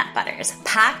like our nut butters,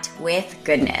 packed with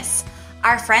goodness.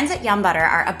 Our friends at Yum Butter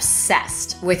are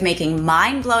obsessed with making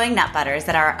mind-blowing nut butters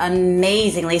that are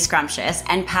amazingly scrumptious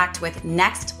and packed with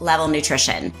next-level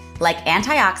nutrition, like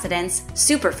antioxidants,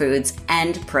 superfoods,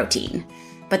 and protein.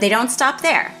 But they don't stop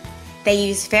there. They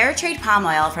use fair trade palm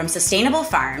oil from sustainable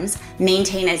farms,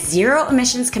 maintain a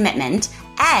zero-emissions commitment,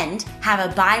 and have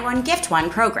a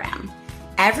buy-one-gift-one program.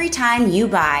 Every time you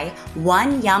buy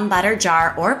one Yum Butter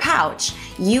jar or pouch,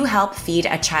 you help feed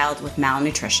a child with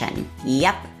malnutrition.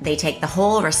 Yep, they take the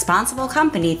whole responsible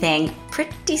company thing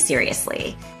pretty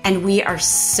seriously, and we are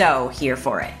so here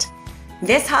for it.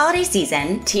 This holiday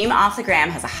season, Team Off the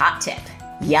Gram has a hot tip: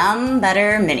 Yum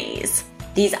Butter Minis.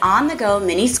 These on-the-go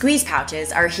mini squeeze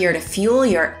pouches are here to fuel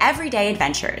your everyday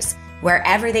adventures,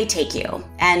 wherever they take you.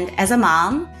 And as a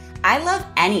mom, I love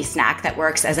any snack that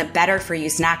works as a better-for-you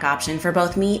snack option for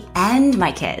both me and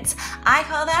my kids. I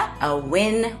call that a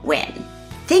win-win.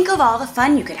 Think of all the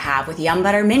fun you could have with Yum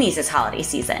Butter Minis this holiday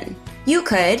season. You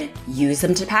could use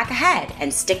them to pack ahead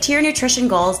and stick to your nutrition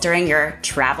goals during your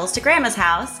travels to grandma's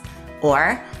house,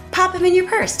 or pop them in your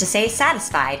purse to stay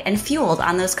satisfied and fueled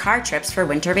on those car trips for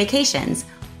winter vacations,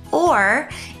 or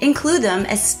include them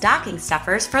as stocking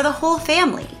stuffers for the whole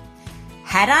family.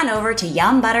 Head on over to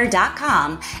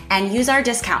yumbutter.com and use our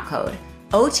discount code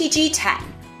OTG10,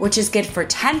 which is good for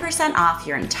 10% off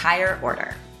your entire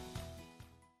order.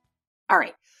 All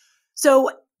right.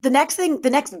 So the next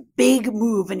big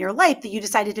move in your life that you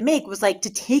decided to make was like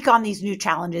to take on these new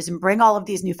challenges and bring all of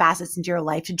these new facets into your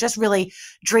life, to just really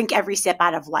drink every sip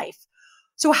out of life.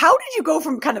 So how did you go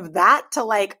from kind of that to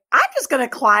like, I'm just going to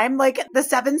climb like the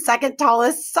 7-second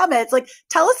tallest summits? Like,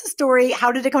 tell us the story.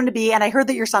 How did it come to be? And I heard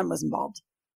that your son was involved.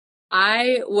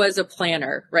 I was a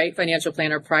planner, right? Financial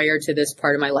planner prior to this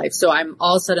part of my life. So I'm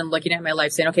all of a sudden looking at my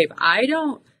life saying, okay, if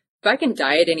I can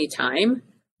die at any time,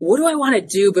 what do I want to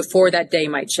do before that day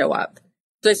might show up?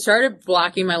 So I started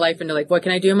blocking my life into like, what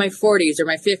can I do in my 40s or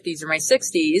my 50s or my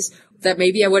 60s that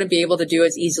maybe I wouldn't be able to do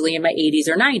as easily in my 80s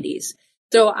or 90s.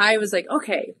 So I was like,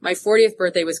 okay, my 40th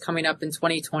birthday was coming up in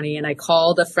 2020. And I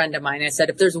called a friend of mine. I said,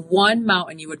 if there's one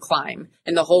mountain you would climb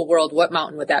in the whole world, what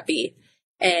mountain would that be?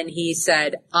 And he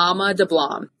said, Ama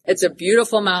Dablam. It's a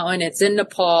beautiful mountain. It's in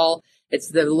Nepal. It's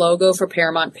the logo for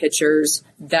Paramount Pictures.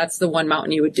 That's the one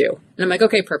mountain you would do. And I'm like,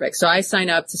 okay, perfect. So I sign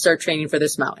up to start training for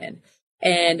this mountain.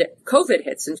 And COVID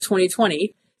hits in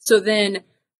 2020. So then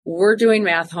we're doing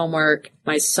math homework.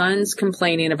 My son's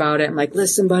complaining about it. I'm like,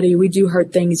 listen, buddy, we do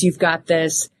hard things. You've got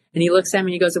this. And he looks at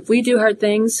me and he goes, if we do hard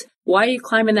things, why are you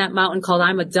climbing that mountain called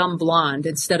I'm a Dumb Blonde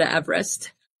instead of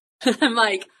Everest? I'm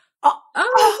like,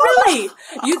 oh, really?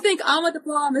 You think Ama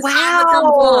Dablam is I'm a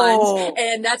Dumb Blonde,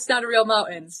 and that's not a real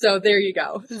mountain. So there you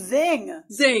go.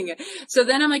 Zing. So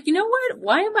then I'm like, you know what?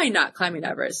 Why am I not climbing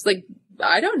Everest? Like,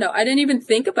 I don't know. I didn't even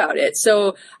think about it.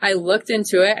 So I looked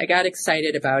into it. I got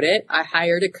excited about it. I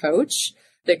hired a coach.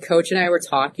 The coach and I were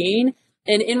talking.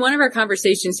 And in one of our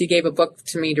conversations, he gave a book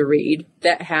to me to read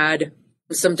that had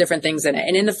some different things in it.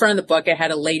 And in the front of the book, it had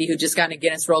a lady who just got a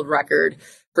Guinness World Record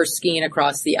for skiing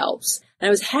across the Alps. And I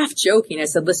was half joking. I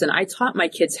said, listen, I taught my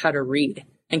kids how to read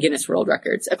and Guinness World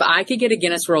Records. If I could get a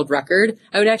Guinness World Record,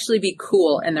 I would actually be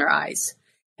cool in their eyes.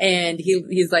 And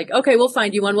he's like, okay, we'll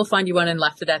find you one, and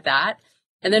left it at that.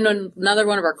 And then on another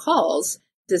one of our calls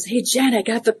says, hey, Jen, I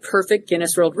got the perfect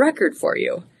Guinness World Record for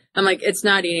you. I'm like, it's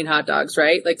not eating hot dogs,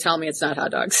 right? Like, tell me it's not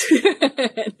hot dogs.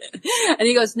 And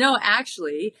he goes, no,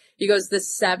 actually, he goes, the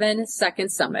 7-second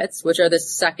summits, which are the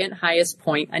second highest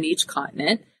point on each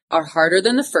continent, are harder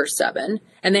than the first 7,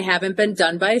 and they haven't been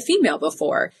done by a female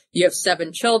before. You have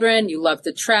 7 children, you love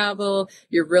to travel,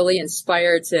 you're really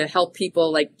inspired to help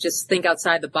people like just think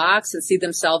outside the box and see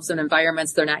themselves in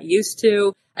environments they're not used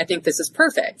to. I think this is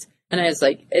perfect. And I was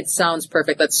like, it sounds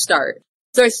perfect. Let's start.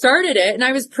 So I started it, and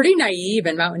I was pretty naive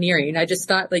in mountaineering. I just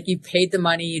thought like you paid the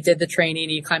money, you did the training,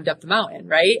 and you climbed up the mountain,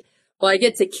 right? Well, I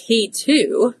get to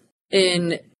K2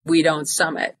 and we don't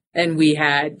summit. And we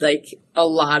had like a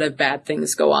lot of bad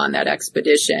things go on that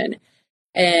expedition.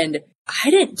 And I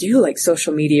didn't do like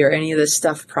social media or any of this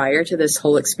stuff prior to this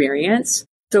whole experience.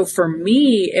 So for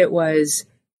me, it was,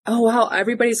 oh, wow,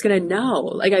 everybody's going to know.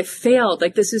 Like I failed.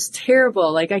 Like this is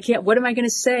terrible. Like I can't, what am I going to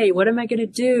say? What am I going to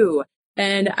do?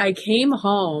 And I came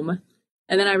home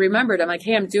and then I remembered, I'm like,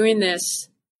 hey, I'm doing this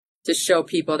to show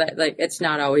people that like, it's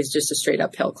not always just a straight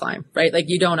uphill climb, right? Like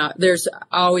there's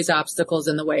always obstacles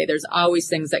in the way. There's always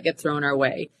things that get thrown our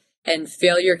way, and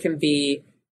failure can be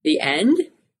the end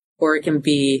or it can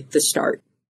be the start,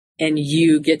 and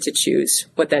you get to choose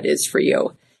what that is for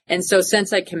you. And so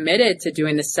since I committed to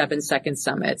doing the 7-second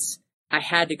summits, I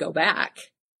had to go back,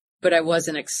 but I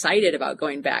wasn't excited about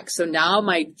going back. So now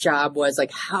my job was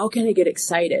like, how can I get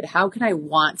excited? How can I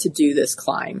want to do this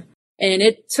climb? And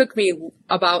it took me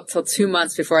about till 2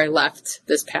 months before I left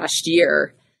this past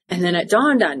year. And then it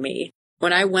dawned on me.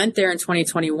 When I went there in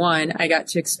 2021, I got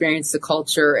to experience the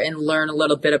culture and learn a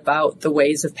little bit about the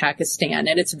ways of Pakistan.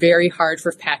 And it's very hard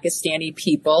for Pakistani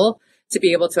people to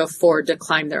be able to afford to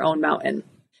climb their own mountain.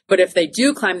 But if they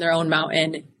do climb their own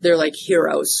mountain, they're like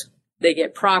heroes. They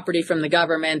get property from the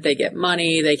government. They get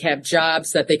money. They have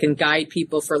jobs that they can guide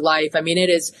people for life. I mean,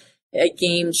 it is a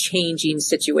game-changing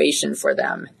situation for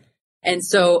them. And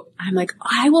so I'm like,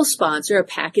 I will sponsor a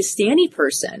Pakistani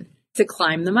person to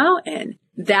climb the mountain.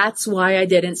 That's why I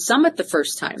didn't summit the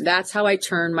first time. That's how I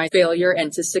turned my failure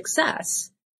into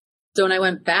success. So when I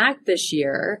went back this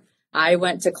year, I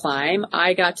went to climb.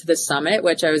 I got to the summit,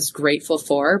 which I was grateful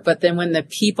for. But then when the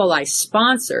people I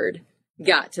sponsored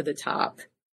got to the top,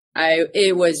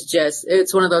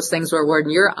 it's one of those things where when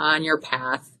you're on your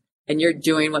path and you're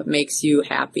doing what makes you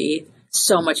happy,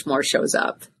 so much more shows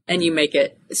up. And you make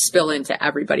it spill into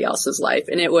everybody else's life.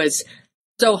 And it was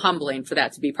so humbling for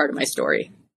that to be part of my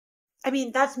story. I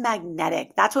mean, that's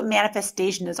magnetic. That's what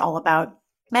manifestation is all about.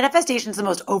 Manifestation is the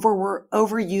most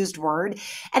overused word.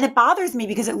 And it bothers me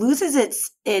because it loses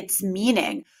its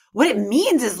meaning. What it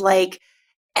means is like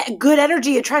good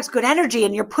energy attracts good energy,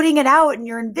 and you're putting it out and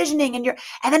you're envisioning and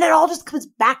then it all just comes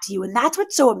back to you. And that's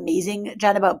what's so amazing,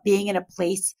 Jen, about being in a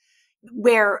place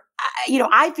where,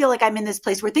 I feel like I'm in this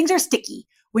place where things are sticky.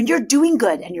 When you're doing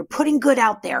good and you're putting good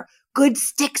out there, good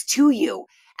sticks to you.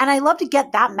 And I love to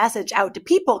get that message out to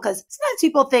people because sometimes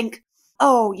people think,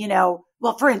 oh,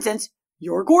 well, for instance,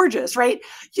 you're gorgeous, right?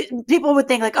 People would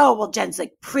think like, oh, well, Jen's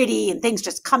like pretty and things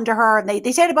just come to her. And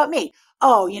they say it about me.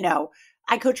 Oh,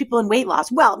 I coach people in weight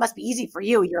loss. Well, it must be easy for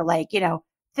you. You're like, thin.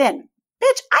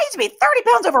 Bitch, I used to be 30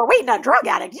 pounds overweight and a drug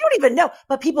addict. You don't even know.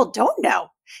 But people don't know.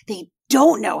 They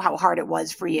don't know how hard it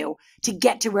was for you to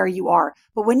get to where you are.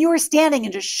 But when you are standing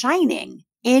and just shining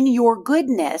in your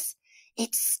goodness,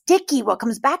 it's sticky what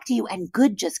comes back to you, and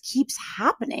good just keeps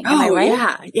happening. Am I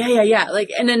right? Yeah.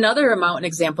 Like, and another mountain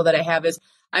example that I have is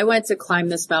I went to climb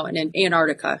this mountain in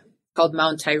Antarctica called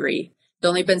Mount Tyree. It's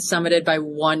only been summited by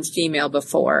one female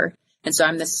before. And so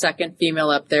I'm the second female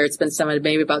up there. It's been summited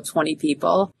maybe about 20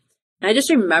 people. And I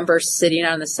just remember sitting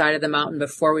on the side of the mountain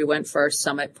before we went for our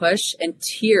summit push, and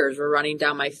tears were running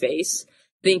down my face,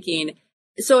 thinking,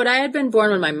 so would I had been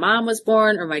born when my mom was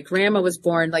born or my grandma was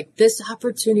born, like this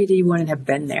opportunity wouldn't have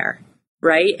been there,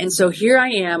 right? And so here I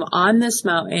am on this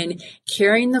mountain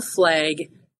carrying the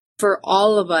flag for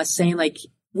all of us, saying like,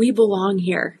 we belong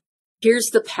here. Here's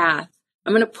the path.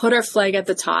 I'm going to put our flag at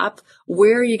the top.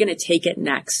 Where are you going to take it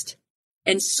next?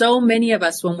 And so many of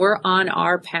us, when we're on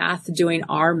our path doing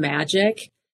our magic,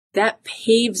 that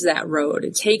paves that road.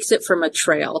 It takes it from a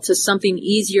trail to something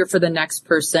easier for the next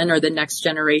person or the next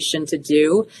generation to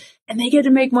do. And they get to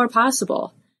make more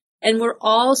possible. And we're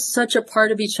all such a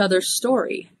part of each other's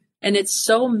story. And it's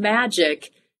so magic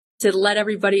to let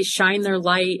everybody shine their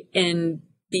light and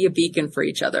be a beacon for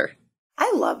each other.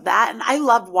 I love that. And I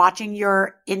love watching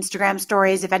your Instagram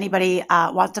stories. If anybody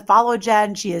wants to follow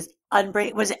Jen, she is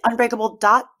unbreakable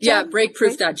dot? Yeah,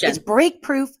 breakproof.jen. It's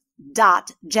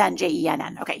breakproof.jen,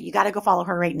 Jen. Okay, you got to go follow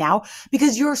her right now,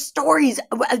 because your stories,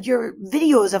 your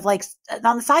videos of like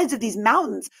on the sides of these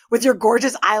mountains with your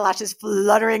gorgeous eyelashes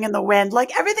fluttering in the wind,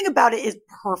 like everything about it is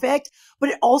perfect. But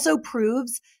it also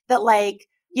proves that like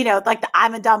the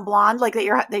I'm a dumb blonde, like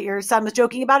that your son was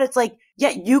joking about. It's like, yeah,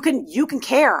 you can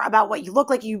care about what you look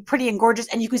like, you pretty and gorgeous,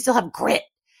 and you can still have grit.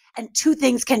 And two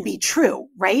things can be true,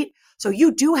 right? So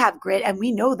you do have grit, and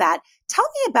we know that. Tell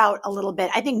me about a little bit.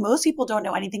 I think most people don't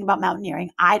know anything about mountaineering.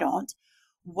 I don't.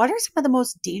 What are some of the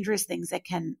most dangerous things that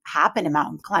can happen in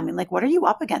mountain climbing? Like, what are you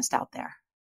up against out there?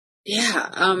 Yeah,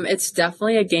 it's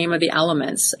definitely a game of the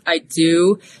elements. I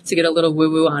do, to get a little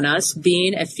woo-woo on us,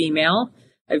 being a female,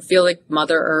 I feel like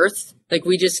Mother Earth, like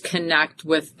we just connect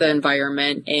with the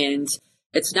environment, and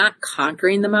it's not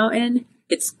conquering the mountain,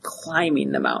 it's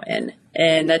climbing the mountain.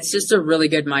 And that's just a really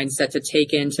good mindset to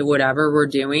take into whatever we're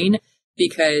doing,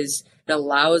 because it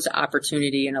allows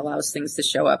opportunity and allows things to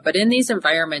show up. But in these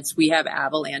environments, we have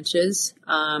avalanches,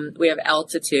 we have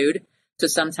altitude. So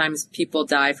sometimes people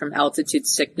die from altitude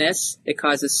sickness. It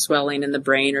causes swelling in the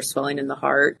brain or swelling in the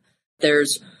heart.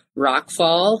 There's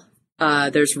rockfall.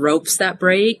 There's ropes that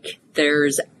break.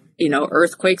 There's,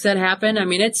 earthquakes that happen. I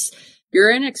mean,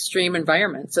 you're in an extreme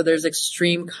environment. So there's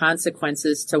extreme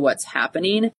consequences to what's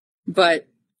happening, but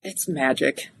it's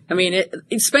magic. I mean,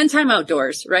 spend time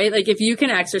outdoors, right? Like if you can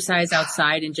exercise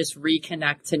outside and just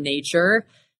reconnect to nature,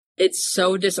 it's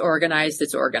so disorganized,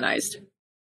 it's organized.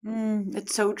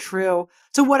 It's so true.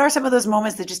 So what are some of those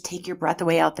moments that just take your breath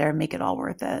away out there and make it all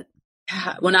worth it?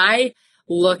 When I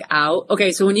look out,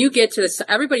 okay, so when you get to this,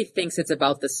 everybody thinks it's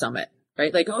about the summit,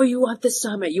 right? Like, oh, you want the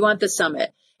summit, you want the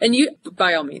summit. And you,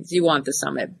 by all means, you want the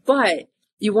summit, but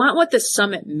you want what the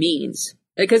summit means.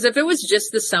 Because if it was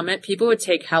just the summit, people would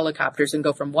take helicopters and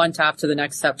go from one top to the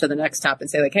next top to the next top and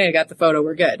say like, hey, I got the photo,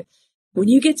 we're good. When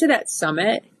you get to that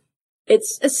summit,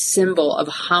 it's a symbol of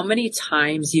how many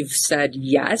times you've said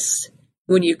yes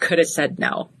when you could have said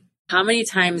no. How many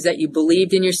times that you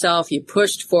believed in yourself, you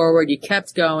pushed forward, you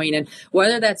kept going. And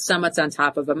whether that summit's on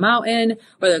top of a mountain,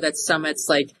 whether that summit's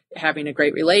like having a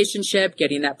great relationship,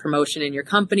 getting that promotion in your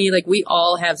company, like we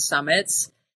all have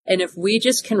summits. And if we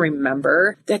just can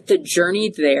remember that the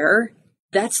journey there,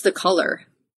 that's the color.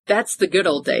 That's the good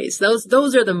old days.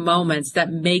 Those are the moments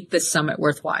that make the summit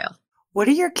worthwhile. What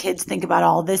do your kids think about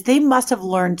all of this? They must have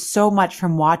learned so much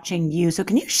from watching you. So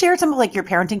can you share some of like your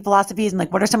parenting philosophies and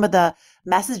like what are some of the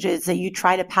messages that you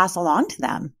try to pass along to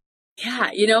them?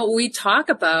 Yeah, we talk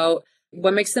about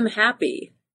what makes them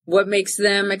happy, what makes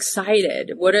them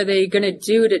excited, what are they going to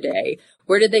do today,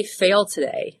 where did they fail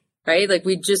today, right? Like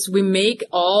we make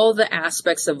all the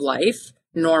aspects of life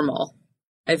normal.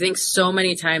 I think so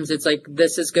many times it's like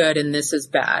this is good and this is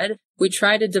bad. We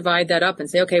try to divide that up and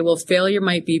say, okay, well, failure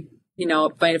might be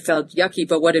it might have felt yucky,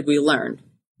 but what did we learn?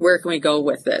 Where can we go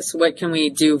with this? What can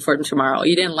we do for tomorrow?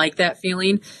 You didn't like that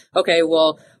feeling? Okay,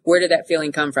 well, where did that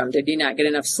feeling come from? Did you not get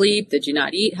enough sleep? Did you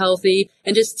not eat healthy?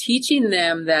 And just teaching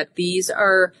them that these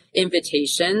are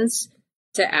invitations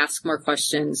to ask more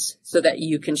questions so that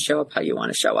you can show up how you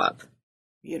want to show up.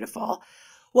 Beautiful.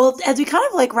 Well, as we kind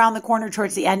of like round the corner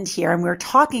towards the end here, and we're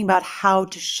talking about how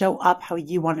to show up, how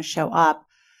you want to show up,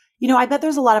 I bet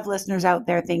there's a lot of listeners out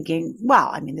there thinking, wow,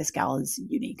 I mean, this gal is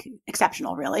unique,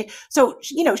 exceptional, really. So,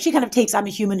 she kind of takes, I'm a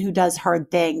human who does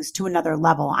hard things to another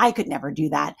level. I could never do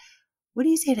that. What do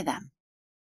you say to them?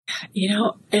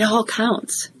 It all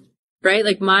counts, right?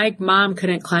 Like my mom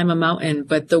couldn't climb a mountain,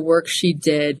 but the work she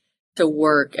did to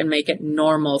work and make it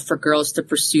normal for girls to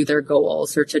pursue their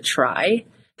goals or to try,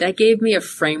 that gave me a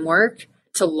framework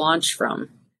to launch from.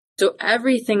 So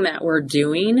everything that we're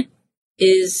doing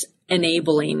is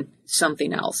enabling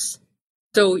something else.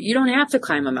 So you don't have to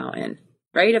climb a mountain,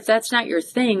 right? If that's not your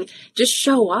thing, just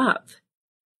show up.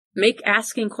 Make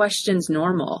asking questions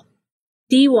normal.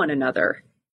 See one another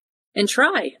and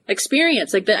try.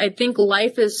 Experience. I think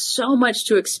life is so much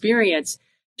to experience.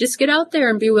 Just get out there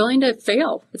and be willing to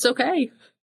fail. It's okay.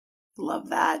 Love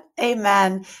that.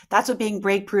 Amen. That's what being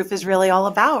breakproof is really all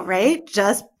about, right?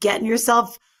 Just getting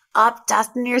yourself up,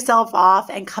 dusting yourself off,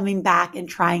 and coming back and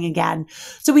trying again.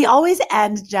 So we always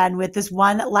end, Jen, with this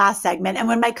one last segment. And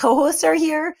when my co-hosts are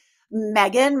here,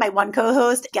 Megan, my one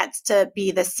co-host, gets to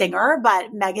be the singer,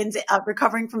 but Megan's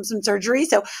recovering from some surgery.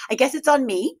 So I guess it's on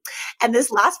me. And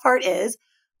this last part is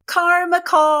karma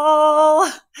call.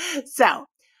 So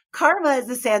karma is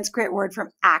the Sanskrit word from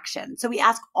action. So we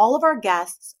ask all of our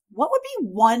guests, what would be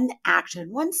one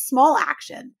action, one small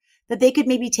action that they could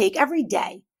maybe take every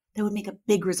day that would make a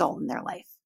big result in their life?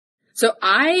 So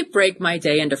I break my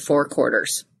day into 4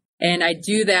 quarters. And I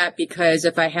do that because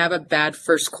if I have a bad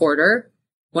first quarter,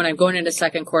 when I'm going into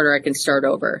second quarter, I can start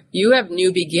over. You have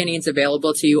new beginnings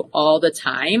available to you all the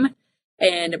time.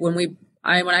 And when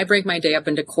I break my day up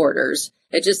into quarters,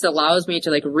 it just allows me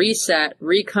to reset,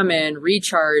 come in,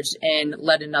 recharge, and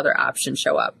let another option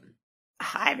show up.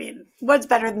 I mean, what's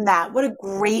better than that? What a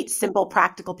great, simple,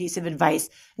 practical piece of advice.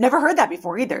 Never heard that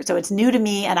before either. So it's new to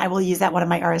me, and I will use that one in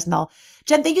my arsenal.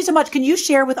 Jen, thank you so much. Can you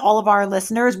share with all of our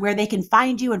listeners where they can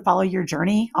find you and follow your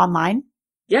journey online?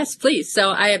 Yes, please. So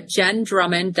I have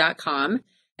jendrummond.com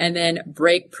and then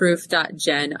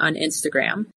breakproof.jen on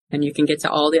Instagram. And you can get to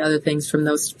all the other things from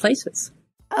those places.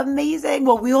 Amazing.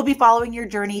 Well, we will be following your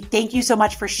journey. Thank you so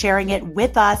much for sharing it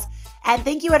with us. And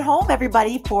thank you at home,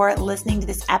 everybody, for listening to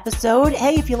this episode.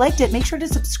 Hey, if you liked it, make sure to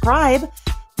subscribe.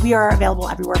 We are available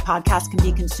everywhere podcasts can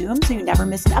be consumed, so you never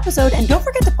miss an episode. And don't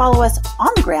forget to follow us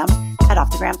on the gram at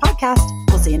Off the Gram Podcast.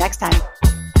 We'll see you next time.